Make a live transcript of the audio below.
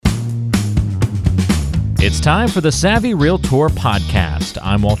It's time for the Savvy Realtor Podcast.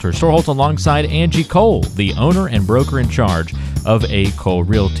 I'm Walter Storholt alongside Angie Cole, the owner and broker in charge of A. Cole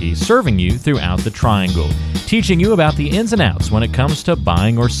Realty, serving you throughout the Triangle, teaching you about the ins and outs when it comes to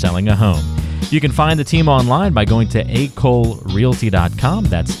buying or selling a home. You can find the team online by going to acolerealty.com.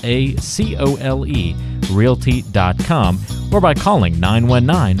 That's A-C-O-L-E realty.com, or by calling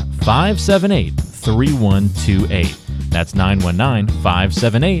 919-578-3128. That's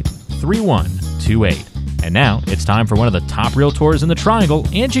 919-578-3128. And now it's time for one of the top realtors in the Triangle,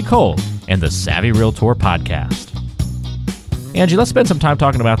 Angie Cole, and the Savvy Realtor Podcast. Angie, let's spend some time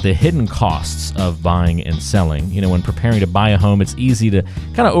talking about the hidden costs of buying and selling. You know, when preparing to buy a home, it's easy to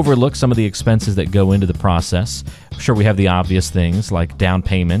kind of overlook some of the expenses that go into the process. Sure, we have the obvious things like down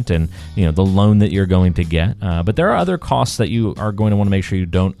payment and, you know, the loan that you're going to get. But there are other costs that you are going to want to make sure you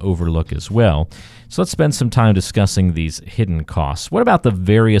don't overlook as well. So let's spend some time discussing these hidden costs. What about the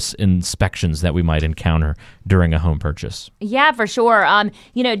various inspections that we might encounter during a home purchase? Yeah, for sure.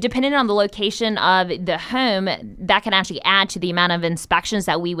 Depending on the location of the home, that can actually add to the amount of inspections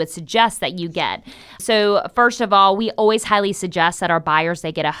that we would suggest that you get. So first of all, we always highly suggest that our buyers,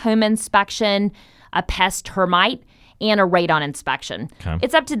 they get a home inspection, a pest termite, and a radon inspection. Okay.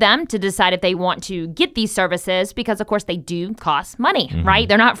 It's up to them to decide if they want to get these services because, of course, they do cost money, right?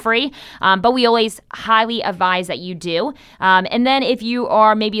 They're not free, but we always highly advise that you do. And then if you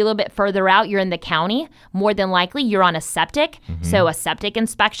are maybe a little bit further out, you're in the county, more than likely you're on a septic. So a septic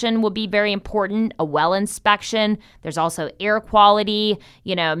inspection will be very important, a well inspection. There's also air quality.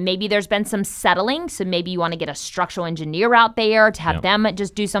 You know, maybe there's been some settling, so maybe you want to get a structural engineer out there to have them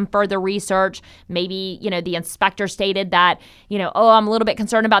just do some further research. Maybe, you know, the inspector stated that, you know, I'm a little bit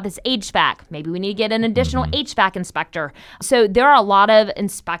concerned about this HVAC. Maybe we need to get an additional HVAC inspector. So there are a lot of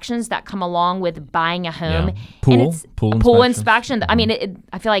inspections that come along with buying a home. Yeah. Pool inspection. I mean,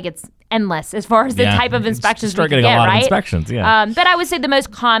 I feel like it's endless as far as the type of inspections we can get, a lot right? of inspections, but I would say the most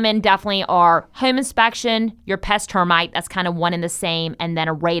common definitely are home inspection, your pest termite, that's kind of one and the same, and then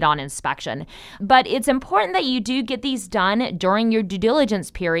a radon inspection. But it's important that you do get these done during your due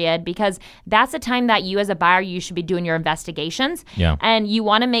diligence period because that's the time that you as a buyer, you should be doing your investigations. Yeah. And you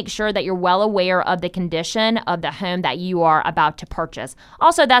want to make sure that you're well aware of the condition of the home that you are about to purchase.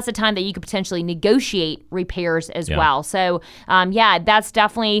 Also, that's the time that you could potentially negotiate repairs as well. So, that's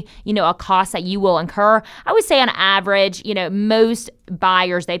definitely, you know, a cost that you will incur. I would say on average, you know, most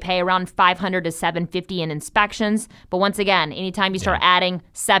buyers, they pay around $500 to $750 in inspections. But once again, anytime you start adding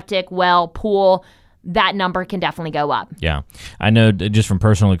septic, well, pool, that number can definitely go up. Yeah. I know just from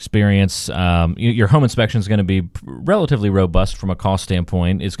personal experience, your home inspection is going to be relatively robust from a cost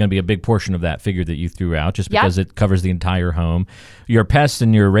standpoint. It's going to be a big portion of that figure that you threw out just because it covers the entire home. Your pests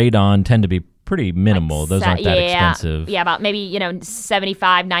and your radon tend to be pretty minimal. Those aren't that expensive. Yeah, about maybe, you know, $75,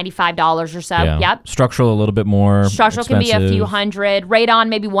 $95 or so. Yeah. Yep. Structural a little bit more Structural expensive. Can be a few hundred. Radon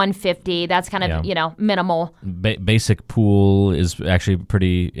maybe $150. That's kind of, you know, minimal. Basic pool is actually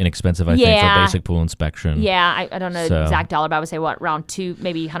pretty inexpensive, I think, for a basic pool inspection. Yeah, I don't know the exact dollar, but I would say around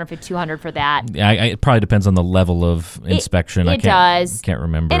maybe $150, $200 for that. Yeah, it probably depends on the level of inspection. It does. Can't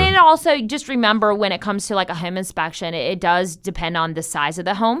remember. And it also, just remember when it comes to like a home inspection, it does depend on the size of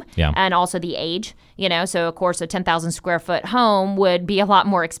the home and also the age, you know, so of course a 10,000 square foot home would be a lot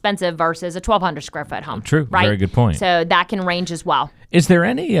more expensive versus a 1,200 square foot home. True. Right? Very good point. So that can range as well. Is there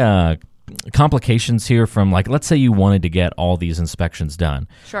any complications here from, like, let's say you wanted to get all these inspections done.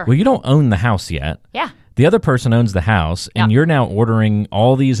 Sure. Well, you don't own the house yet. Yeah. The other person owns the house, and you're now ordering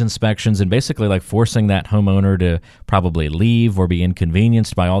all these inspections and basically like forcing that homeowner to probably leave or be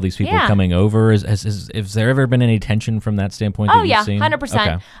inconvenienced by all these people coming over. Has there ever been any tension from that standpoint? Oh, you've seen? 100%.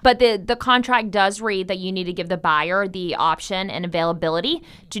 Okay. But the contract does read that you need to give the buyer the option and availability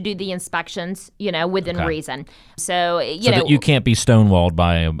to do the inspections, you know, within reason. So, you know, that you can't be stonewalled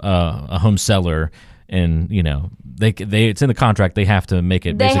by a home seller. And, you know, they it's in the contract. They have to make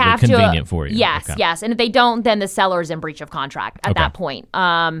it basically convenient for you. Yes, yes. And if they don't, then the seller is in breach of contract at that point.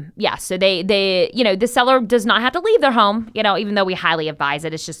 So they you know, the seller does not have to leave their home, you know, even though we highly advise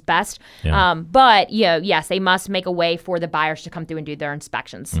it. It's just best. Yeah. But, you know, yes, they must make a way for the buyers to come through and do their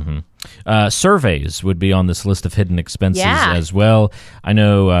inspections. Surveys would be on this list of hidden expenses as well. I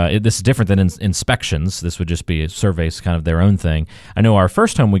know this is different than inspections. This would just be surveys, kind of their own thing. I know our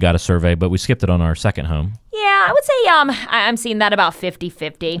first home we got a survey, but we skipped it on our second home. Yeah, I would say I'm seeing that about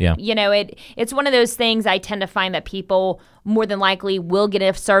 50-50. Yeah. You know, it's one of those things I tend to find that people more than likely will get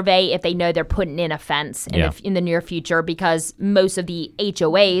a survey if they know they're putting in a fence in the near future, because most of the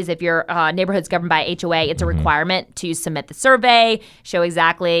HOAs, if your neighborhood's governed by HOA, it's a requirement to submit the survey, show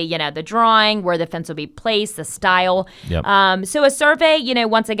exactly, the drawing, where the fence will be placed, the style. Yep. So a survey,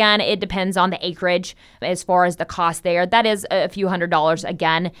 once again, it depends on the acreage as far as the cost there. That is a few $100s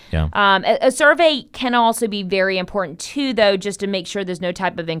again. Yeah. A survey can also be very important too, though, just to make sure there's no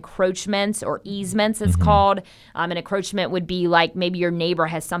type of encroachments or easements, it's called. An encroachment would be like maybe your neighbor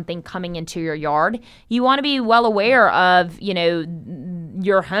has something coming into your yard. You want to be well aware of,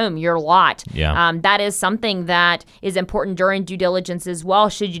 your home, your lot. Yeah. That is something that is important during due diligence as well,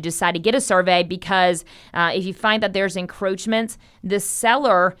 should you decide to get a survey, because if you find that there's encroachments, the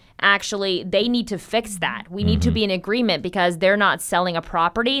seller actually, they need to fix that. We need to be in agreement, because they're not selling a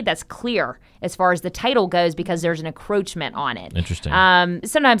property that's clear as far as the title goes, because there's an encroachment on it. Interesting.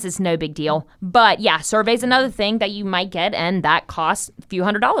 Sometimes it's no big deal. But yeah, survey's another thing that you might get, and that costs a few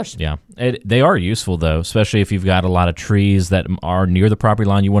 $100s. Yeah. They are useful, though, especially if you've got a lot of trees that are near the property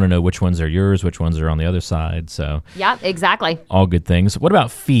line. You want to know which ones are yours, which ones are on the other side. So yeah, exactly. All good things. What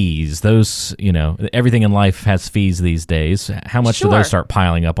about fees? Those, everything in life has fees these days. How much do those start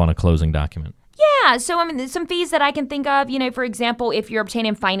piling up on a closing document? Yeah, so there's some fees that I can think of. For example, if you're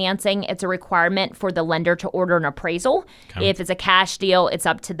obtaining financing, it's a requirement for the lender to order an appraisal. Okay. If it's a cash deal, it's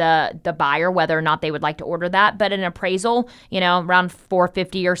up to the buyer whether or not they would like to order that. But an appraisal, around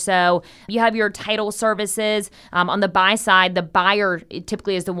 $450 or so. You have your title services. On the buy side, the buyer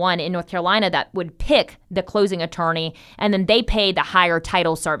typically is the one in North Carolina that would pick the closing attorney, and then they pay the higher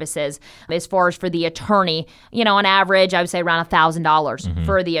title services. As far as for the attorney, on average, I would say around $1,000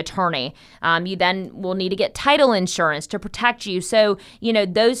 for the attorney. You then will need to get title insurance to protect you. So,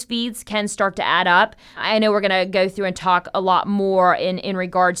 those fees can start to add up. I know we're going to go through and talk a lot more in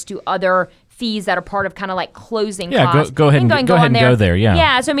regards to other fees that are part of kind of like closing costs. Go ahead and go there. Yeah.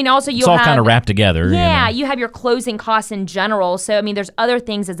 Yeah. So also it's all kind of wrapped together. Yeah. You have your closing costs in general. So there's other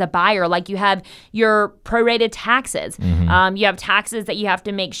things as a buyer, like you have your prorated taxes. You have taxes that you have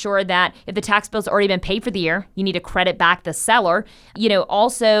to make sure that if the tax bill's already been paid for the year, you need to credit back the seller.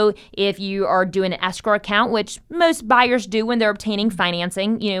 Also if you are doing an escrow account, which most buyers do when they're obtaining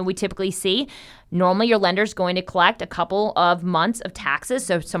financing, we typically see. Normally, your lender's going to collect a couple of months of taxes,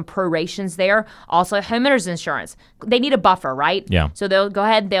 so some prorations there. Also, homeowners insurance. They need a buffer, right? Yeah. So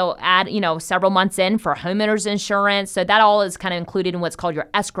they'll add, several months in for homeowners insurance. So that all is kind of included in what's called your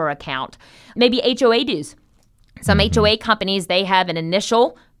escrow account. Maybe HOA dues. Some HOA companies, they have an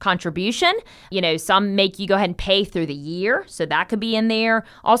initial contribution. Some make you go ahead and pay through the year. So that could be in there.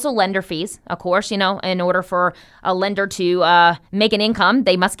 Also lender fees, of course, in order for a lender to make an income,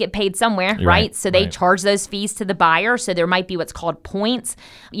 they must get paid somewhere, right? So they charge those fees to the buyer. So there might be what's called points.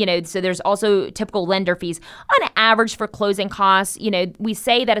 So there's also typical lender fees. On average for closing costs, we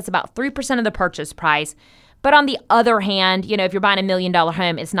say that it's about 3% of the purchase price. But on the other hand, if you're buying $1 million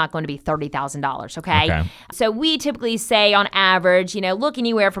home, it's not going to be $30,000, okay? So we typically say on average, look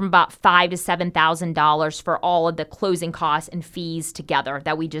anywhere from about $5,000 to $7,000 for all of the closing costs and fees together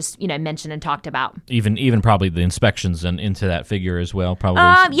that we just, mentioned and talked about. Even probably the inspections and into that figure as well,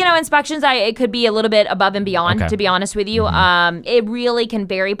 probably. Inspections, it could be a little bit above and beyond, to be honest with you. It really can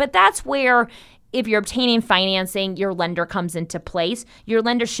vary, but that's where, if you're obtaining financing, your lender comes into place. Your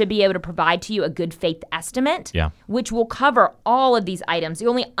lender should be able to provide to you a good faith estimate, which will cover all of these items. The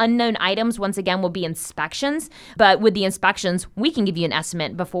only unknown items, once again, will be inspections. But with the inspections, we can give you an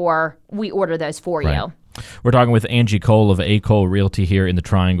estimate before we order those for you. We're talking with Angie Cole of A. Cole Realty here in the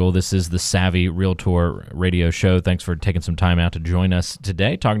Triangle. This is the Savvy Realtor radio show. Thanks for taking some time out to join us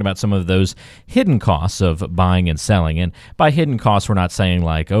today, talking about some of those hidden costs of buying and selling. And by hidden costs, we're not saying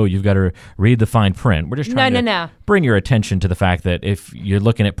like, oh, you've got to read the fine print. We're just trying to bring your attention to the fact that if you're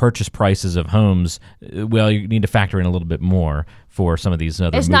looking at purchase prices of homes, well, you need to factor in a little bit more for some of these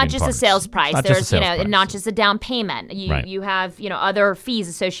other It's moving not just parts. A sales price. Not There's, just a sales price. Not just a down payment. You have, other fees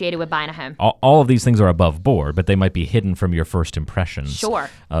associated with buying a home. All of these things are above board, but they might be hidden from your first impressions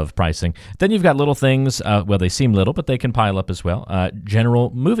of pricing. Then you've got little things, they seem little, but they can pile up as well.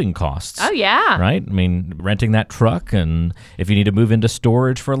 General moving costs. Oh, yeah. Right? Renting that truck, and if you need to move into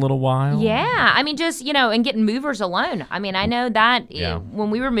storage for a little while. Yeah. just, and getting movers alone. I know that when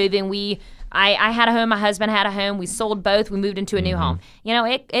we were moving, I had a home, my husband had a home, we sold both, we moved into a new home.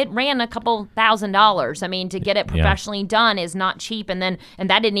 It ran a couple $1,000s. To get it professionally done is not cheap, and that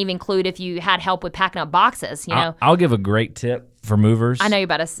didn't even include if you had help with packing up boxes, I'll give a great tip for movers. I know you're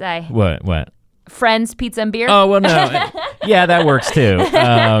about to say. What? Friends, pizza, and beer? Oh, well, no. Yeah, that works too.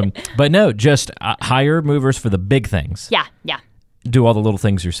 But no, just hire movers for the big things. Yeah. do all the little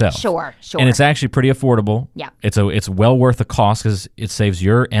things yourself. Sure. And it's actually pretty affordable. Yeah. It's well worth the cost because it saves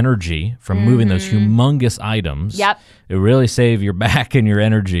your energy from moving those humongous items. Yep. It really save your back and your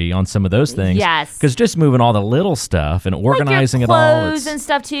energy on some of those things. Yes. Because just moving all the little stuff and organizing like your it all. clothes and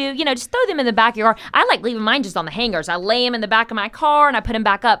stuff too. Just throw them in the back of your car. I like leaving mine just on the hangers. I lay them in the back of my car and I put them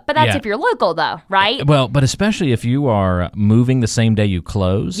back up. But that's if you're local though, right? Well, but especially if you are moving the same day you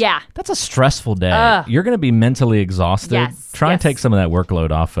close. Yeah. That's a stressful day. You're going to be mentally exhausted. Yes. Try and take some of that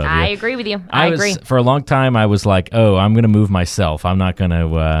workload off of you. I agree with you. I agree. For a long time, I was like, oh, I'm going to move myself. I'm not going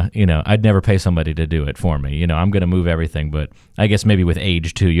to, I'd never pay somebody to do it for me. I'm going to move everything. But I guess maybe with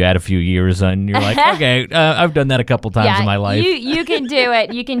age, too, you add a few years and you're like, okay, I've done that a couple times in my life. You can do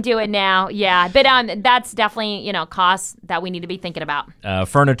it. You can do it now. Yeah. But that's definitely, costs that we need to be thinking about.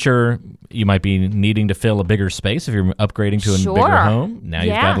 Furniture, you might be needing to fill a bigger space if you're upgrading to a bigger home. Now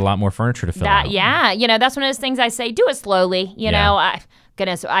you've got a lot more furniture to fill out. Yeah. That's one of those things I say, do it slowly.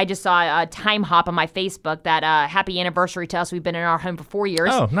 Goodness, I just saw a time hop on my Facebook that happy anniversary to us. We've been in our home for 4 years.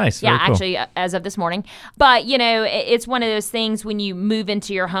 Oh, nice. Yeah, Very cool. actually, as of this morning. But, it's one of those things when you move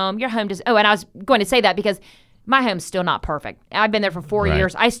into your home just, and I was going to say that because my home's still not perfect. I've been there for 4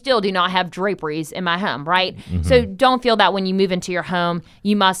 years. I still do not have draperies in my home, right? Mm-hmm. So don't feel that when you move into your home,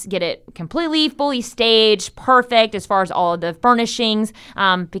 you must get it completely, fully staged, perfect as far as all of the furnishings,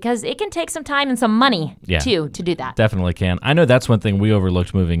 because it can take some time and some money, too, to do that. Definitely can. I know that's one thing we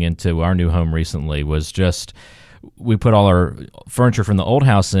overlooked moving into our new home recently was just we put all our furniture from the old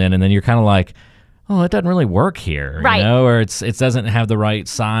house in, and then you're kind of like, oh, it doesn't really work here, right. Or it doesn't have the right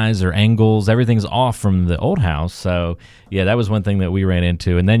size or angles. Everything's off from the old house. So, yeah, that was one thing that we ran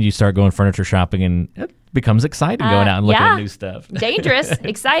into. And then you start going furniture shopping, and it becomes exciting going out and looking at new stuff. Dangerous.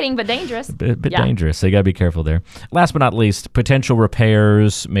 Exciting, but dangerous. Bit dangerous. So you got to be careful there. Last but not least, potential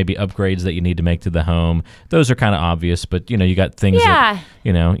repairs, maybe upgrades that you need to make to the home. Those are kind of obvious, but, you got things that,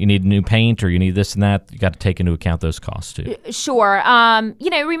 you need new paint or you need this and that. You got to take into account those costs, too. Sure.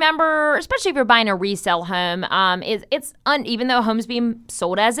 Remember, especially if you're buying a resale home, even though a home's being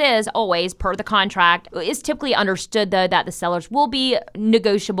sold as is, always per the contract, it's typically understood, though, that the sellers will be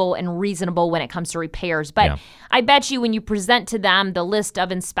negotiable and reasonable when it comes to repairs. But I bet you when you present to them the list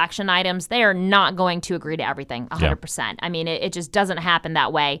of inspection items, they are not going to agree to everything 100%. Yeah. I mean, it just doesn't happen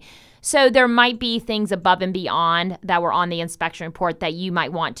that way. So there might be things above and beyond that were on the inspection report that you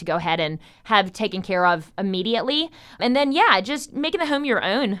might want to go ahead and have taken care of immediately. And then, just making the home your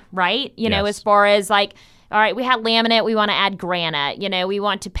own, right? As far as like, all right, we had laminate, we want to add granite. We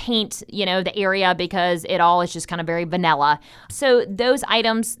want to paint, the area because it all is just kind of very vanilla. So those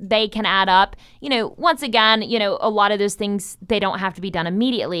items, they can add up. Once again, a lot of those things, they don't have to be done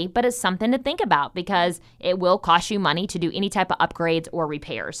immediately, but it's something to think about because it will cost you money to do any type of upgrades or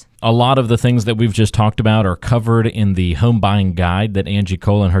repairs. A lot of the things that we've just talked about are covered in the home buying guide that Angie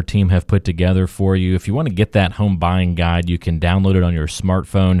Cole and her team have put together for you. If you want to get that home buying guide, you can download it on your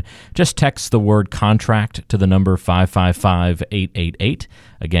smartphone. Just text the word contract to the number 555-888.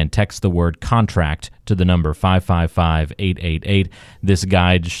 Again, text the word contract to the number 555-888. This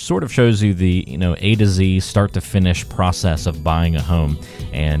guide sort of shows you the A to Z, start to finish process of buying a home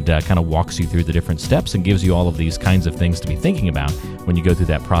and kind of walks you through the different steps and gives you all of these kinds of things to be thinking about when you go through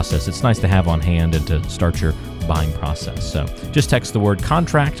that process. It's nice to have on hand and to start your buying process. So just text the word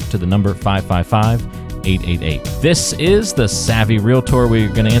contract to the number 555-888. This is the Savvy Realtor.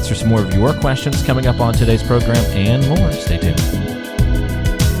 We're going to answer some more of your questions coming up on today's program and more. Stay tuned.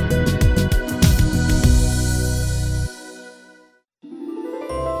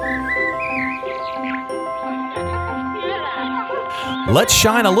 Let's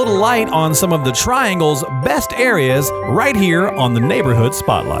shine a little light on some of the Triangle's best areas right here on the Neighborhood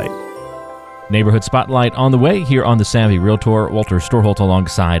Spotlight. Neighborhood Spotlight on the way here on the Savvy Realtor. Walter Storholt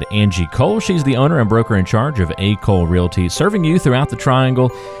alongside Angie Cole. She's the owner and broker in charge of A. Cole Realty, serving you throughout the Triangle,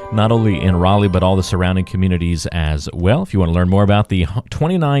 not only in Raleigh, but all the surrounding communities as well. If you want to learn more about the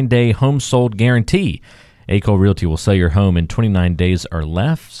 29-day home sold guarantee, A. Cole Realty will sell your home in 29 days or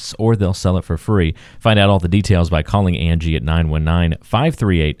less, or they'll sell it for free. Find out all the details by calling Angie at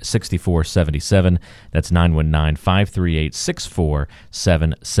 919-538-6477. That's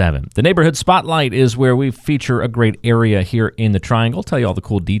 919-538-6477. The Neighborhood Spotlight is where we feature a great area here in the Triangle, tell you all the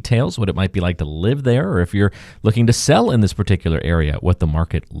cool details, what it might be like to live there, or if you're looking to sell in this particular area, what the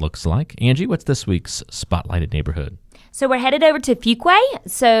market looks like. Angie, what's this week's Spotlighted Neighborhood? So we're headed over to Fuquay.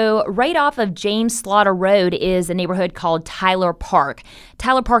 So right off of James Slaughter Road is a neighborhood called Tyler Park.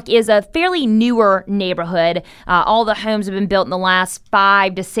 Tyler Park is a fairly newer neighborhood. All the homes have been built in the last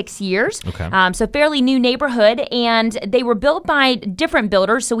 5 to 6 years. Okay. So fairly new neighborhood, and they were built by different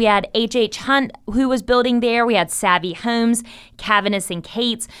builders. So we had H.H. Hunt who was building there. We had Savvy Homes, Cavanis and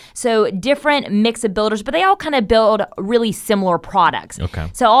Cates. So different mix of builders, but they all kind of build really similar products. Okay.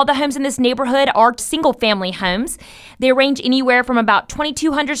 So all the homes in this neighborhood are single-family homes. They range anywhere from about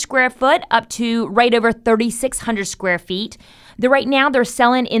 2,200 square foot up to right over 3,600 square feet. Right now, they're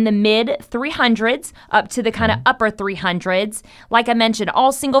selling in the mid 300s up to the kind of upper 300s. Like I mentioned,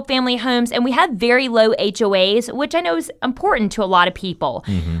 all single family homes, and we have very low HOAs, which I know is important to a lot of people.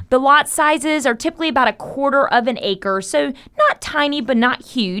 The lot sizes are typically about a quarter of an acre, so not tiny, but not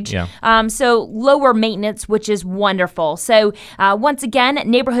huge. Yeah. So lower maintenance, which is wonderful. So once again,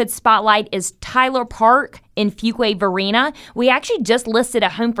 Neighborhood Spotlight is Tyler Park in Fuquay Varina. We actually just listed a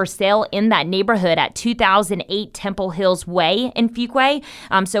home for sale in that neighborhood at 2008 Temple Hills Way in Fuquay.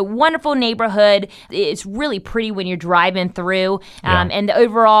 So wonderful neighborhood. It's really pretty when you're driving through. And the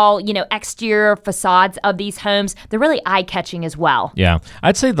overall, exterior facades of these homes, they're really eye-catching as well. Yeah.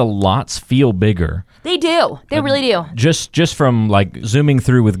 I'd say the lots feel bigger. They do. They really do. Just from like zooming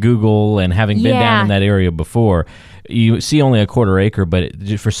through with Google and having been down in that area before, you see only a quarter acre, but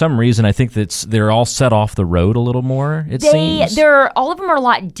for some reason, I think they're all set off the road a little more, it seems. All of them are a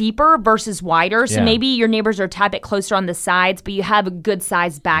lot deeper versus wider, so maybe your neighbors are a tad bit closer on the sides, but you have a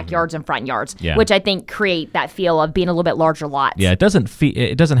good-sized backyards and front yards, which I think create that feel of being a little bit larger lots. Yeah, it doesn't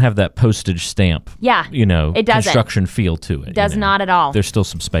have that postage stamp, it doesn't. construction feel to it. Does not at all. There's still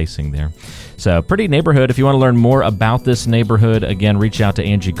some spacing there. So, pretty neighborhood. If you want to learn more about this neighborhood, again, reach out to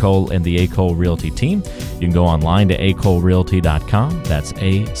Angie Cole and the A. Cole Realty team. You can go online to acolerealty.com. That's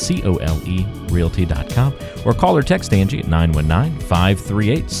A-C-O-L-E realty.com. Or call or text Angie at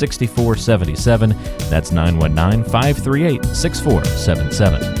 919-538-6477. That's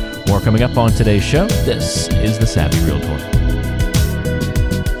 919-538-6477. More coming up on today's show. This is The Savvy Realtor.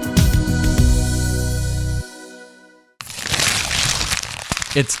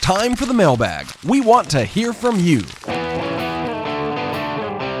 It's time for the mailbag. We want to hear from you.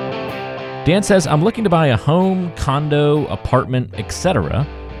 Dan says, I'm looking to buy a home, condo, apartment, etc.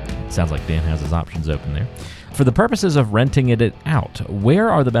 Sounds like Dan has his options open there. For the purposes of renting it out, where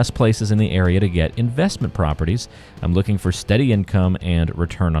are the best places in the area to get investment properties? I'm looking for steady income and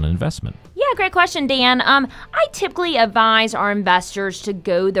return on investment. Yeah, great question, Dan. I typically advise our investors to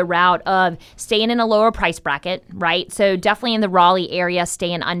go the route of staying in a lower price bracket, right? So definitely in the Raleigh area,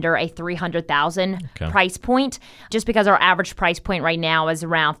 staying under a $300,000 price point, just because our average price point right now is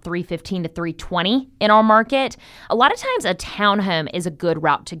around $315,000 to $320,000 in our market. A lot of times a townhome is a good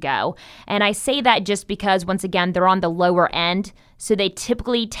route to go. And I say that just because, once again, they're on the lower end. So they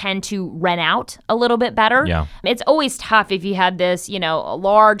typically tend to rent out a little bit better. Yeah. It's always tough if you have this, a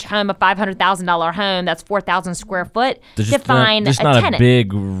large home, a $500,000 home that's 4,000 square foot to find a tenant. Just not a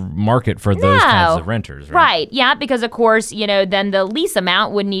big market for those kinds of renters, right? Right, yeah, because of course, then the lease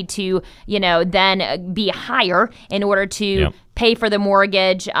amount would need to, then be higher in order to pay for the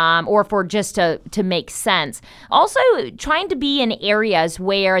mortgage or for just to make sense. Also, trying to be in areas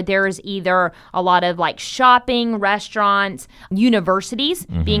where there's either a lot of like shopping, restaurants, universities.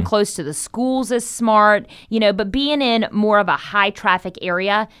 Being close to the schools is smart, but being in more of a high traffic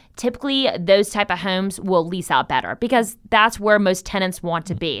area, typically those type of homes will lease out better because that's where most tenants want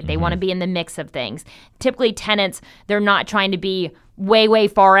to be. They want to be in the mix of things. Typically tenants, they're not trying to be way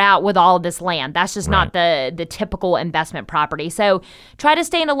far out with all of this land. That's just not the typical investment property. So try to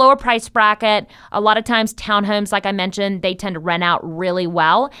stay in a lower price bracket. A lot of times townhomes, like I mentioned, they tend to rent out really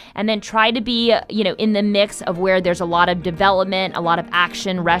well. And then try to be, in the mix of where there's a lot of development, a lot of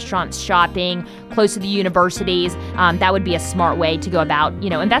action, restaurants, shopping, close to the universities. That would be a smart way to go about,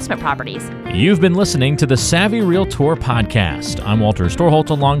 investment properties. You've been listening to the Savvy Realtor podcast. I'm Walter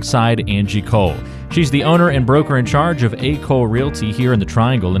Storholt alongside Angie Cole. She's the owner and broker in charge of A. Cole Realty here in the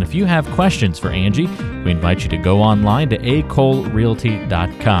Triangle. And if you have questions for Angie, we invite you to go online to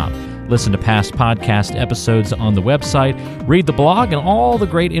acolerealty.com. Listen to past podcast episodes on the website, read the blog, and all the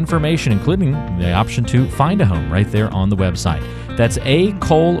great information, including the option to find a home right there on the website. That's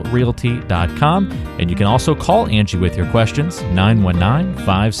acolerealty.com. And you can also call Angie with your questions,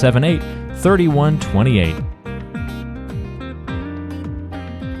 919-578-3128.